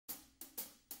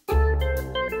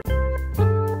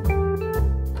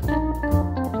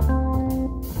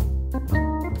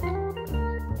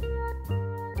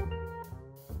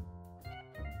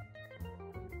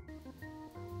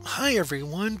Hi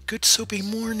everyone, good soapy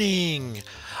morning.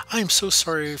 I'm so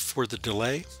sorry for the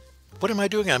delay. What am I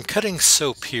doing? I'm cutting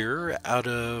soap here out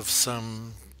of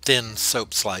some thin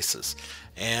soap slices,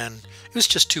 and it was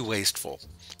just too wasteful.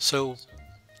 So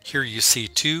here you see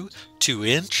two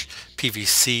 2-inch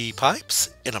PVC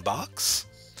pipes in a box,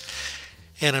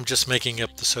 and I'm just making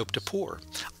up the soap to pour.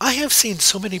 I have seen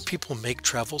so many people make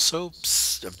travel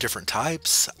soaps of different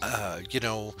types.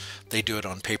 They do it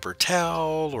on paper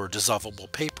towel or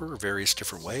dissolvable paper, various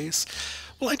different ways.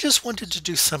 Well, I just wanted to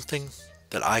do something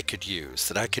that I could use,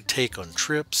 that I could take on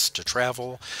trips to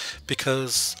travel,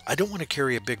 because I don't want to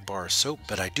carry a big bar of soap,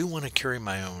 but I do want to carry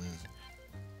my own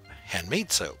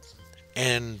handmade soap.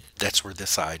 And that's where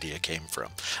this idea came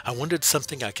from. I wanted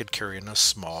something I could carry in a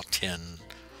small tin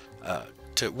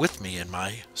with me in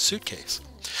my suitcase.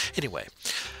 Anyway,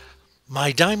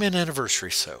 my diamond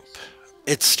anniversary soap.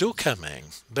 It's still coming,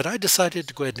 but I decided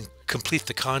to go ahead and complete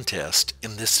the contest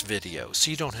in this video so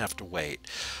you don't have to wait.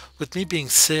 With me being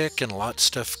sick and a lot of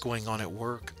stuff going on at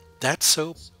work, that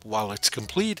soap, while it's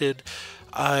completed,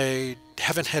 I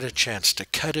haven't had a chance to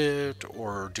cut it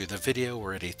or do the video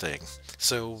or anything.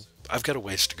 So I've got a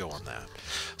ways to go on that.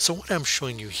 So what I'm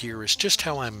showing you here is just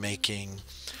how I'm making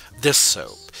this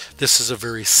soap. This is a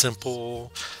very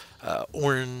simple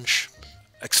orange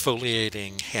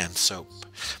exfoliating hand soap.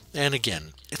 And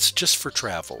again, it's just for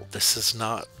travel. This is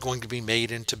not going to be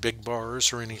made into big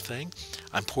bars or anything.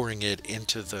 I'm pouring it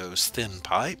into those thin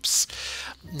pipes.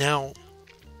 Now,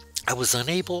 I was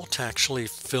unable to actually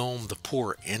film the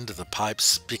pour into the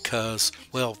pipes because,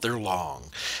 well, they're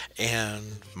long. And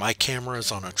my camera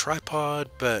is on a tripod,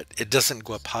 but it doesn't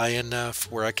go up high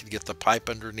enough where I could get the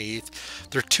pipe underneath.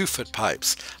 They're 2-foot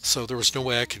pipes, so there was no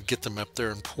way I could get them up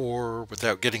there and pour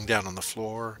without getting down on the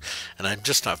floor. And I'm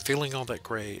just not feeling all that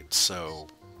great, so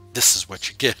this is what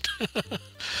you get.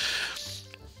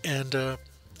 And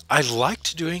I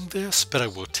liked doing this, but I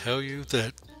will tell you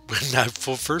that when I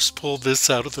first pulled this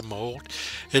out of the mold,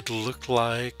 it looked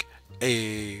like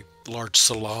a large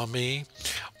salami,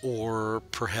 or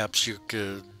perhaps you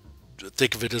could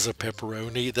think of it as a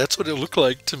pepperoni. That's what it looked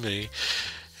like to me.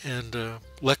 And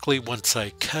luckily, once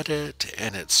I cut it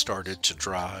and it started to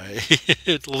dry,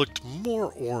 it looked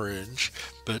more orange,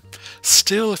 but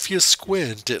still, if you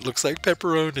squint, it looks like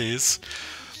pepperonis.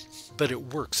 But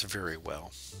it works very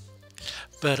well.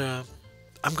 But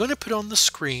I'm going to put on the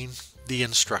screen the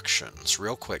instructions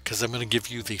real quick, because I'm going to give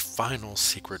you the final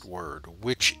secret word,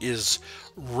 which is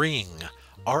ring.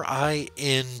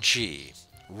 R-I-N-G.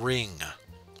 Ring.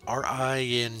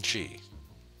 R-I-N-G.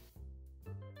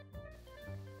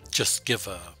 Just give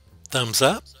a thumbs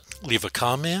up, leave a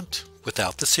comment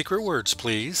without the secret words,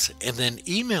 please, and then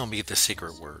email me the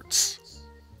secret words.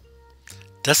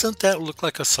 Doesn't that look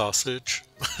like a sausage?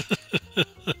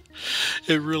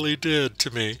 It really did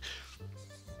to me.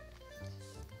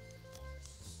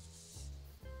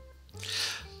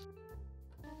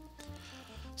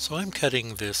 So I'm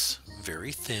cutting this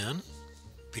very thin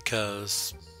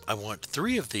because I want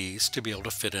 3 of these to be able to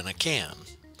fit in a can.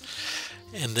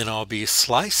 And then I'll be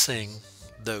slicing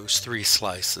those 3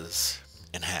 slices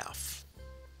in half.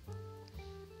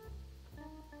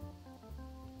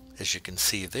 As you can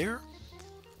see there,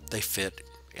 they fit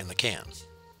in the can.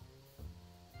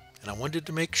 And I wanted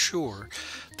to make sure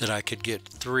that I could get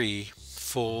 3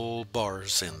 full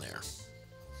bars in there,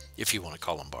 if you want to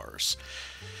call them bars.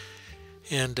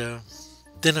 And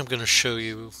then I'm going to show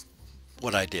you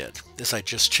what I did. Is I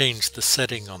just changed the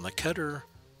setting on the cutter,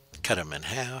 cut them in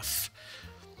half,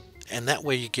 and that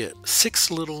way you get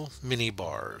 6 little mini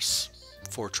bars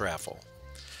for travel.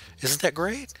 Isn't that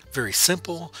great? Very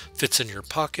simple, fits in your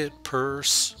pocket,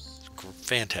 purse,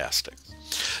 fantastic.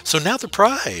 So now the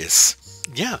prize.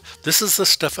 Yeah, this is the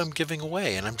stuff I'm giving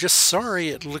away, and I'm just sorry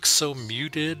it looks so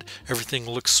muted. Everything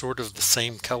looks sort of the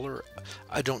same color.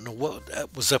 I don't know what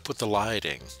was up with the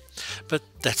lighting, but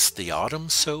that's the autumn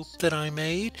soap that I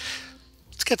made.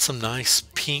 It's got some nice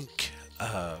pink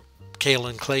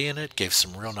kaolin clay in it, gave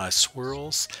some real nice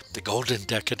swirls. The Golden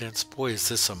Decadence, boy, is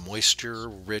this a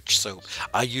moisture-rich soap.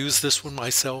 I use this one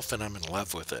myself, and I'm in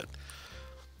love with it.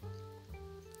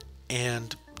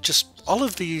 And just all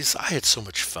of these, I had so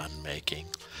much fun making.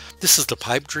 This is the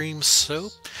Pipe Dreams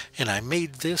soap, and I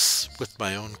made this with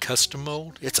my own custom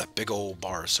mold. It's a big old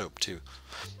bar of soap too.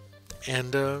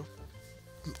 And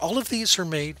all of these are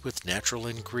made with natural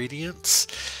ingredients,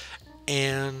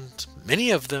 and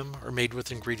many of them are made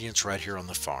with ingredients right here on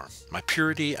the farm. My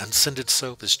Purity unscented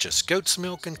soap is just goat's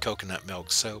milk and coconut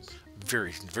milk soap.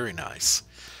 Very, very nice.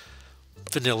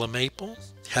 Vanilla maple,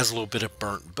 has a little bit of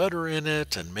burnt butter in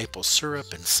it and maple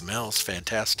syrup, and smells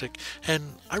fantastic.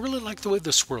 And I really like the way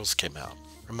the swirls came out.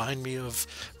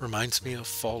 Reminds me of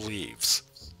fall leaves.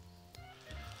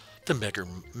 The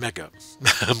Mega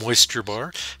Moisture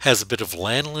Bar has a bit of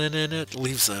lanolin in it,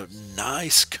 leaves a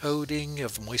nice coating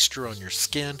of moisture on your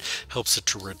skin, helps it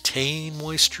to retain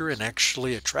moisture and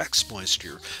actually attracts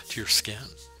moisture to your skin.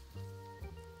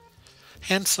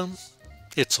 Handsome,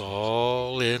 it's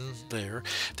all in there.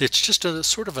 It's just a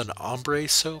sort of an ombre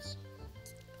soap.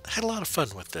 Had a lot of fun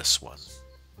with this one.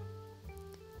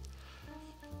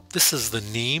 This is the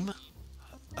neem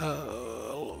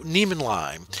and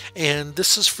lime, and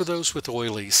this is for those with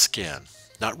oily skin.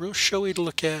 Not real showy to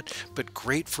look at, but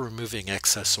great for removing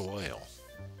excess oil.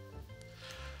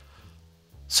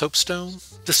 Soapstone,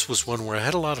 this was one where I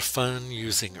had a lot of fun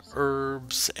using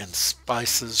herbs and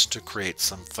spices to create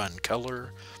some fun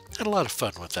color. Had a lot of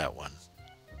fun with that one.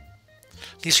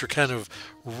 These are kind of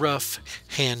rough,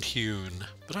 hand-hewn,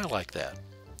 but I like that.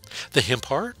 The hemp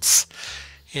hearts,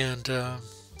 and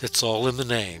it's all in the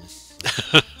name.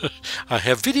 I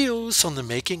have videos on the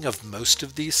making of most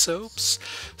of these soaps,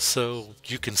 so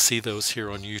you can see those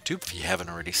here on YouTube if you haven't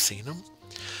already seen them.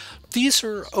 These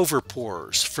are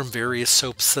overpours from various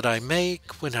soaps that I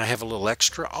make. When I have a little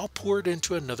extra, I'll pour it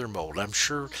into another mold. I'm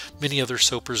sure many other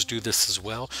soapers do this as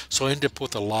well, so I end up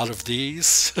with a lot of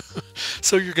these.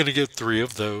 So you're going to get 3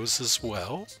 of those as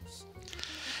well.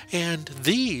 And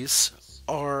these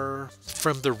are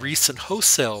from the recent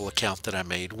wholesale account that I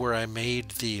made, where I made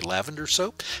the lavender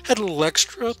soap, had a little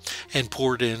extra, and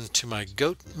poured into my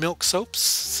goat milk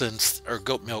soaps, or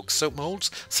goat milk soap molds,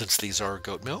 since these are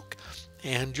goat milk.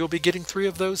 And you'll be getting 3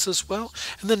 of those as well.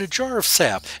 And then a jar of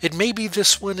sap. It may be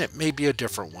this one, it may be a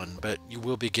different one, but you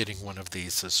will be getting one of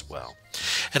these as well.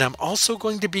 And I'm also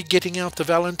going to be getting out the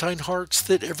Valentine hearts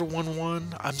that everyone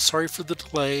won. I'm sorry for the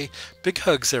delay. Big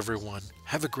hugs, everyone.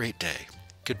 Have a great day.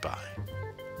 Goodbye.